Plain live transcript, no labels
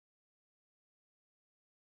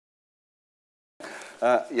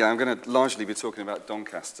Yeah, I'm going to largely be talking about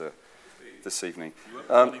Doncaster this evening. You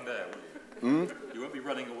won't be running there, will you? You won't be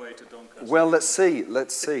running away to Doncaster? Well, let's see.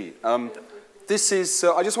 This is,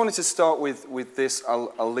 I just wanted to start with this.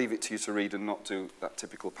 I'll leave it to you to read and not do that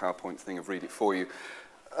typical PowerPoint thing of read it for you.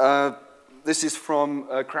 This is from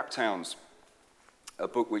Crap Towns, a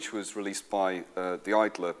book which was released by the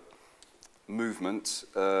Idler movement,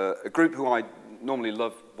 a group who I normally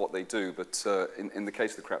love what they do, but in the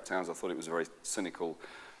case of the Crap Towns, I thought it was a very cynical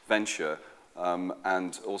venture,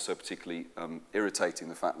 and also particularly irritating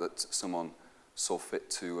the fact that someone saw fit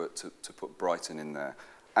to put Brighton in there.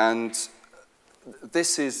 And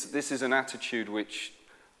this is an attitude which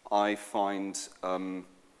I find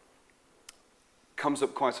comes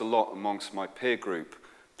up quite a lot amongst my peer group,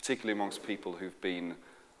 particularly amongst people who've been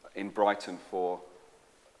in Brighton for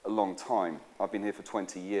a long time. I've been here for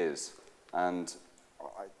 20 years, and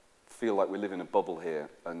I feel like we live in a bubble here,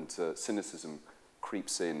 and cynicism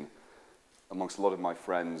creeps in amongst a lot of my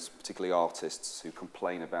friends, particularly artists, who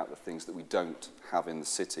complain about the things that we don't have in the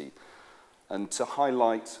city. And to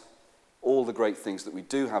highlight all the great things that we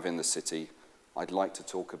do have in the city, I'd like to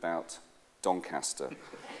talk about Doncaster.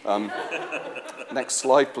 Next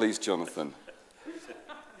slide, please, Jonathan.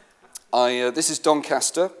 This is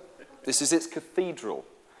Doncaster. This is its cathedral.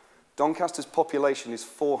 Doncaster's population is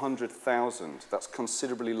 400,000. That's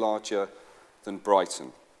considerably larger than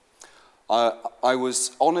Brighton. I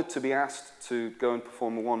was honoured to be asked to go and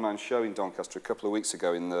perform a one-man show in Doncaster a couple of weeks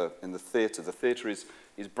ago in the theatre. The theatre is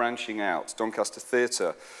branching out. Doncaster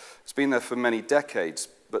Theatre has been there for many decades,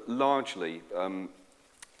 but largely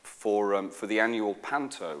for the annual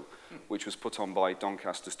panto, which was put on by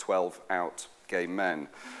Doncaster's 12 out gay men.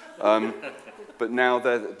 But now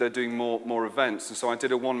they're doing more events, and so I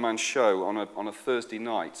did a one-man show on a Thursday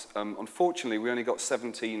night. Unfortunately, we only got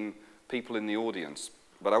 17 people in the audience,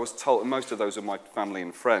 but I was told, and most of those are my family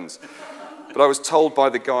and friends, but I was told by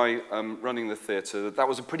the guy running the theatre that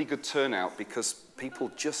was a pretty good turnout because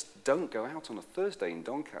people just don't go out on a Thursday in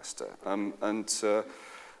Doncaster, and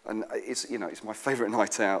it's my favourite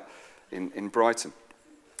night out in Brighton.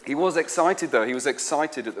 He was excited, though. He was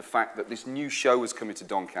excited at the fact that this new show was coming to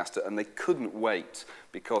Doncaster, and they couldn't wait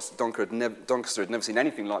because Doncaster had never seen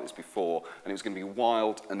anything like this before, and it was going to be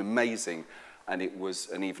wild and amazing, and it was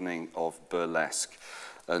an evening of burlesque,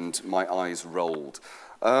 and my eyes rolled.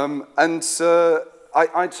 So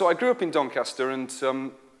I grew up in Doncaster, and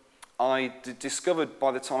I discovered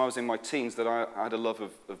by the time I was in my teens that I had a love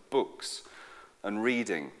of books and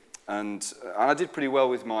reading, and I did pretty well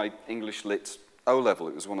with my English lit O-level.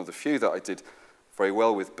 It was one of the few that I did very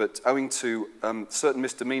well with, but owing to certain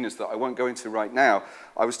misdemeanors that I won't go into right now,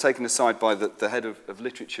 I was taken aside by the head of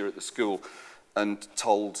literature at the school and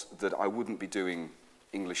told that I wouldn't be doing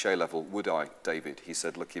English A-level, would I, David? He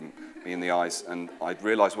said, looking me in the eyes, and I'd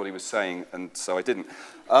realised what he was saying, and so I didn't.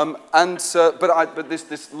 But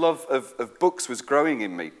this love of books was growing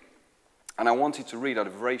in me, and I wanted to read. I had a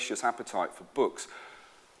voracious appetite for books.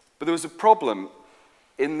 But there was a problem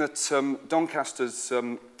in that Doncaster's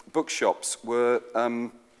bookshops were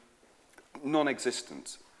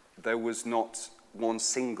non-existent. There was not one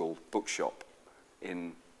single bookshop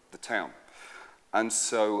in the town. And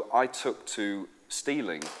so I took to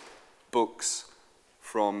stealing books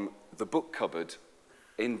from the book cupboard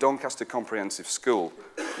in Doncaster Comprehensive School,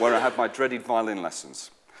 where I had my dreaded violin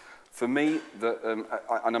lessons. For me,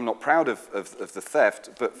 and I'm not proud of the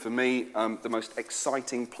theft, but for me, the most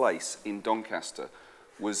exciting place in Doncaster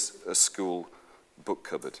was a school book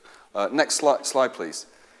cupboard. Next slide, please.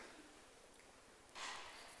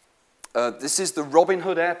 This is the Robin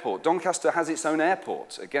Hood Airport. Doncaster has its own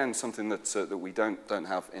airport. Again, something that we don't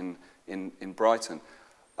have in Brighton.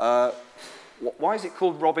 Why is it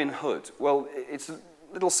called Robin Hood? Well, it's a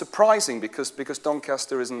little surprising because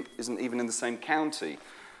Doncaster isn't even in the same county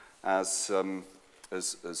as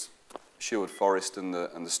Sherwood Forest and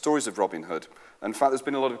the stories of Robin Hood. In fact, there's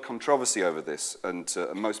been a lot of controversy over this, and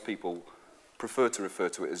most people prefer to refer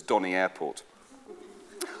to it as Donny Airport.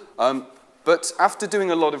 But after doing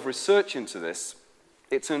a lot of research into this,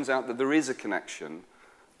 it turns out that there is a connection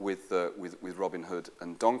with Robin Hood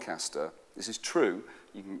and Doncaster. This is true.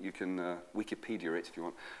 You can Wikipedia it if you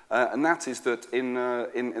want. And that is that in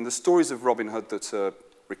the stories of Robin Hood that are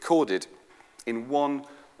recorded, in one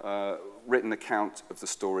written account of the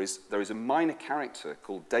stories, there is a minor character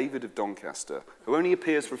called David of Doncaster, who only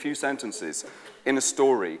appears for a few sentences in a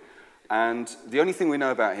story, and the only thing we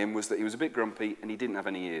know about him was that he was a bit grumpy and he didn't have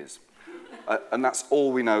any ears. And that's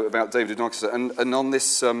all we know about David of Doncaster. And on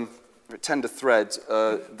this tender thread,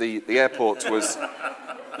 the airport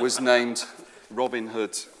was named Robin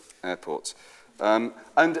Hood Airport.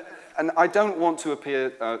 And I don't want to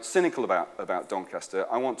appear cynical about Doncaster.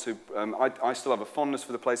 I want to. I still have a fondness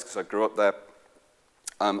for the place because I grew up there,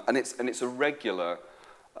 and it's a regular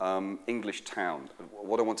English town.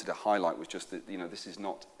 What I wanted to highlight was just that this is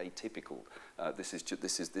not atypical. This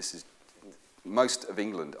is most of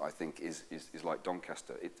England, I think, is like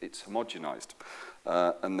Doncaster. It's homogenised,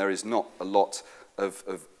 and there is not a lot of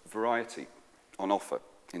variety on offer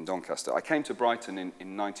in Doncaster. I came to Brighton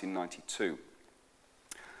in 1992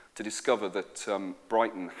 to discover that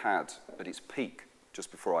Brighton had, at its peak,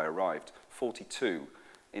 just before I arrived, 42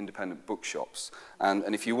 independent bookshops.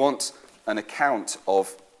 And if you want an account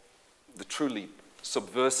of the truly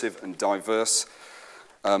subversive and diverse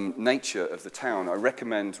nature of the town, I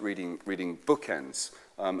recommend reading Bookends.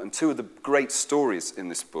 And two of the great stories in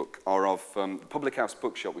this book are of the Public House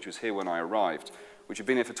Bookshop, which was here when I arrived, which had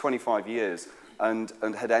been here for 25 years and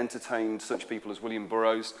had entertained such people as William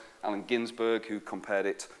Burroughs, Allen Ginsberg, who compared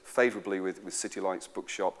it favourably with City Lights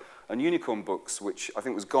Bookshop, and Unicorn Books, which I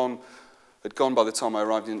think had gone by the time I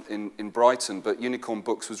arrived in Brighton, but Unicorn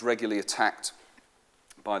Books was regularly attacked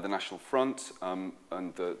by the National Front, and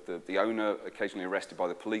the owner occasionally arrested by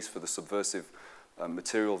the police for the subversive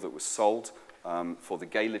material that was sold, for the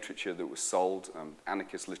gay literature that was sold,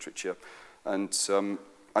 anarchist literature. And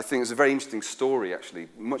I think it's a very interesting story, actually,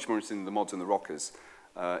 much more interesting than the Mods and the Rockers,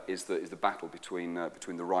 is the battle between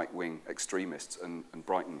the right-wing extremists and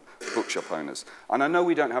Brighton bookshop owners. And I know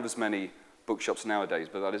we don't have as many bookshops nowadays,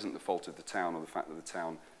 but that isn't the fault of the town or the fact that the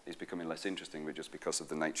town is becoming less interesting, but just because of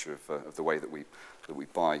the nature of the way that we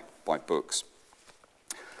buy books.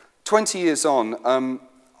 20 years on,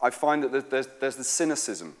 I find that there's the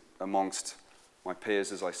cynicism amongst my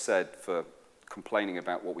peers, as I said, for complaining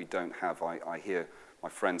about what we don't have. I hear my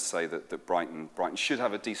friends say that Brighton should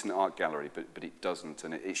have a decent art gallery, but it doesn't,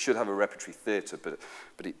 and it should have a repertory theatre,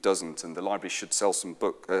 but it doesn't, and the library should sell some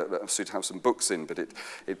should have some books in, but it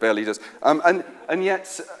barely does. And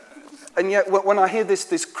yet when I hear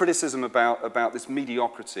this criticism about this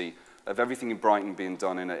mediocrity of everything in Brighton being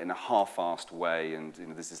done in a half-assed way, and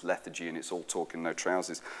there's this lethargy and it's all talk and no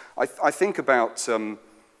trousers, I think about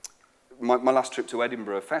my last trip to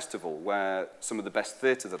Edinburgh Festival, where some of the best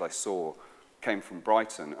theatre that I saw came from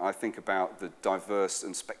Brighton. I think about the diverse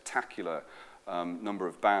and spectacular number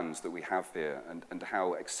of bands that we have here, and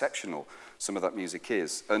how exceptional some of that music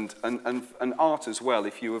is. And art as well.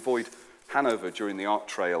 If you avoid Hanover during the art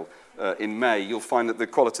trail in May, you'll find that the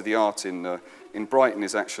quality of the art in Brighton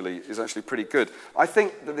is actually pretty good. I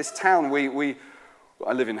think that this town,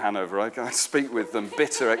 I live in Hanover, I speak with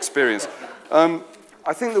bitter experience.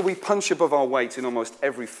 I think that we punch above our weight in almost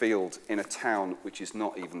every field in a town which is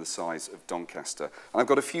not even the size of Doncaster. And I've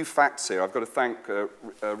got a few facts here. I've got to thank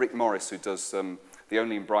Rick Morris, who does the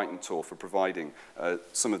Only in Brighton tour, for providing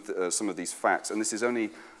some of these facts. And this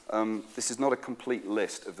is not a complete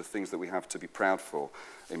list of the things that we have to be proud for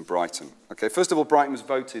in Brighton. Okay, first of all, Brighton was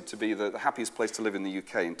voted to be the happiest place to live in the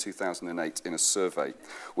UK in 2008 in a survey.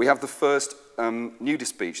 We have the first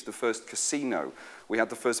nudist beach, the first casino. We had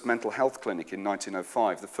the first mental health clinic in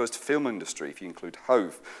 1905, the first film industry, if you include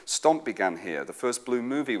Hove. Stomp began here. The first blue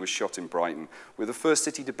movie was shot in Brighton. We're the first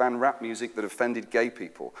city to ban rap music that offended gay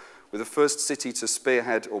people. We're the first city to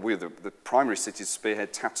spearhead, or we're the primary city to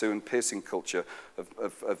spearhead tattoo and piercing culture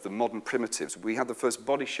of the modern primitives. We had the first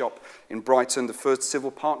body shop in Brighton. The first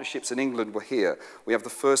civil partnerships in England were here. We have the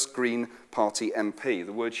first Green Party MP.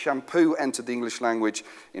 The word shampoo entered the English language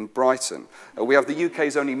in Brighton. We have the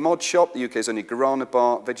UK's only mod shop, the UK's only guarana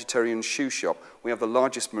bar, vegetarian shoe shop. We have the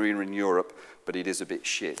largest marina in Europe, but it is a bit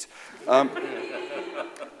shit.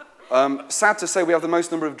 Sad to say, we have the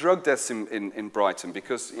most number of drug deaths in Brighton,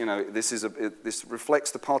 because this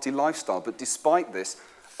reflects the party lifestyle. But despite this,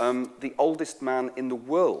 the oldest man in the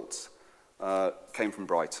world came from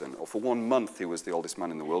Brighton, or for 1 month he was the oldest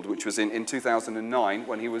man in the world, which was in 2009,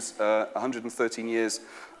 when he was 113 years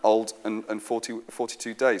old and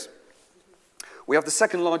 42 days. We have the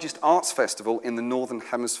second largest arts festival in the Northern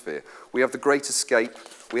Hemisphere. We have the Great Escape,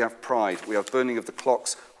 we have Pride, we have Burning of the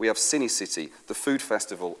Clocks, we have Cine City, the Food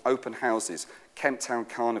Festival, open houses, Kent Town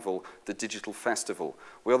Carnival, the Digital Festival.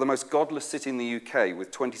 We are the most godless city in the UK, with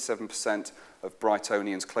 27% of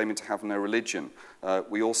Brightonians claiming to have no religion.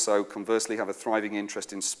 We also, conversely, have a thriving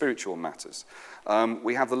interest in spiritual matters.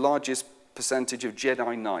 We have the largest percentage of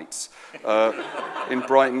Jedi Knights in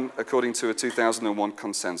Brighton, according to a 2001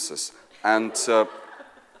 consensus. And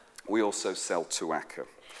we also sell tuaca.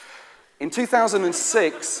 In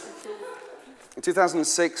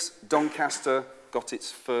 2006, Doncaster got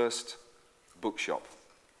its first bookshop.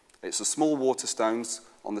 It's the small Waterstones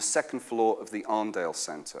on the second floor of the Arndale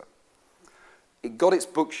Centre. it got its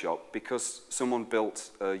bookshop because someone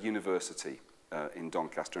built a university in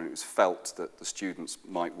Doncaster, and it was felt that the students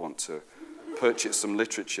might want to purchase some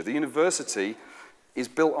literature. The university is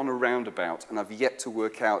built on a roundabout, and I've yet to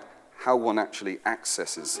work out how one actually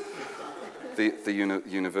accesses the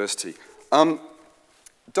university.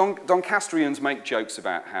 Doncastrians make jokes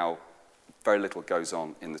about how very little goes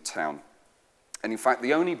on in the town. And in fact,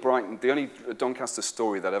 the only Doncaster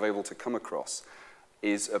story that I've been able to come across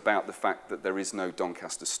is about the fact that there is no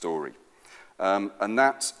Doncaster story. And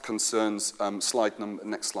that concerns,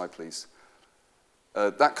 next slide please.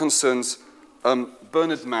 That concerns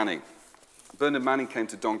Bernard Manning. Bernard Manning came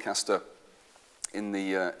to Doncaster in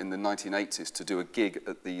the 1980s to do a gig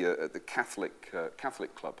at the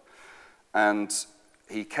Catholic club. And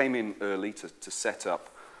he came in early to set up,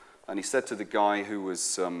 and he said to the guy who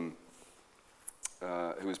was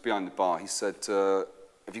behind the bar, he said,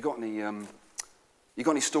 have you got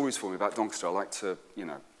any stories for me about Doncaster? I'd like to,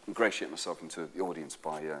 ingratiate myself into the audience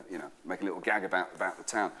by, make a little gag about the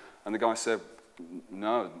town. And the guy said,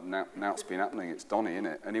 no, now it's been happening, it's Donny,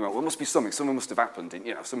 innit? And he went, well, it must be something must have happened,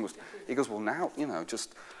 he goes, well, now,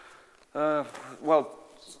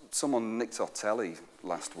 someone nicked our telly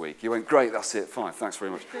last week. He went, great, that's it, fine, thanks very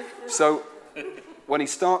much. So when he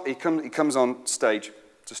comes on stage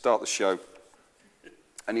to start the show,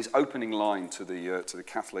 and his opening line to the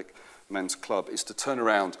Catholic men's club is to turn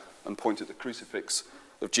around and point at the crucifix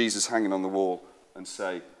of Jesus hanging on the wall and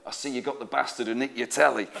say, I see you got the bastard who nicked your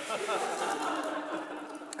telly.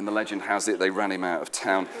 And the legend has it they ran him out of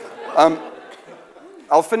town.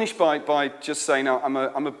 I'll finish by just saying I'm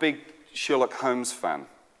a big Sherlock Holmes fan,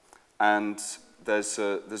 and there's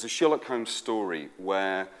a Sherlock Holmes story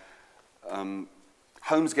where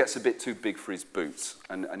Holmes gets a bit too big for his boots,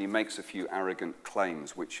 and he makes a few arrogant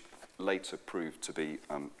claims which later proved to be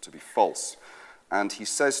false. And he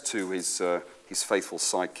says to his faithful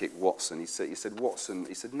sidekick Watson, he said, Watson,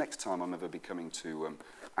 next time I'm ever becoming too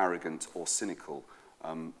arrogant or cynical,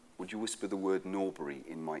 would you whisper the word Norbury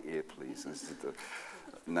in my ear, please? This is the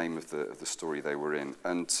name of the story they were in.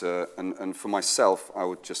 And for myself, I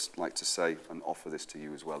would just like to say and offer this to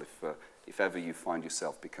you as well. If ever you find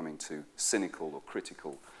yourself becoming too cynical or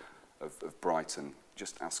critical of Brighton,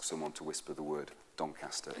 just ask someone to whisper the word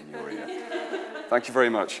Doncaster in your ear. Thank you very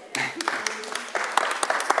much.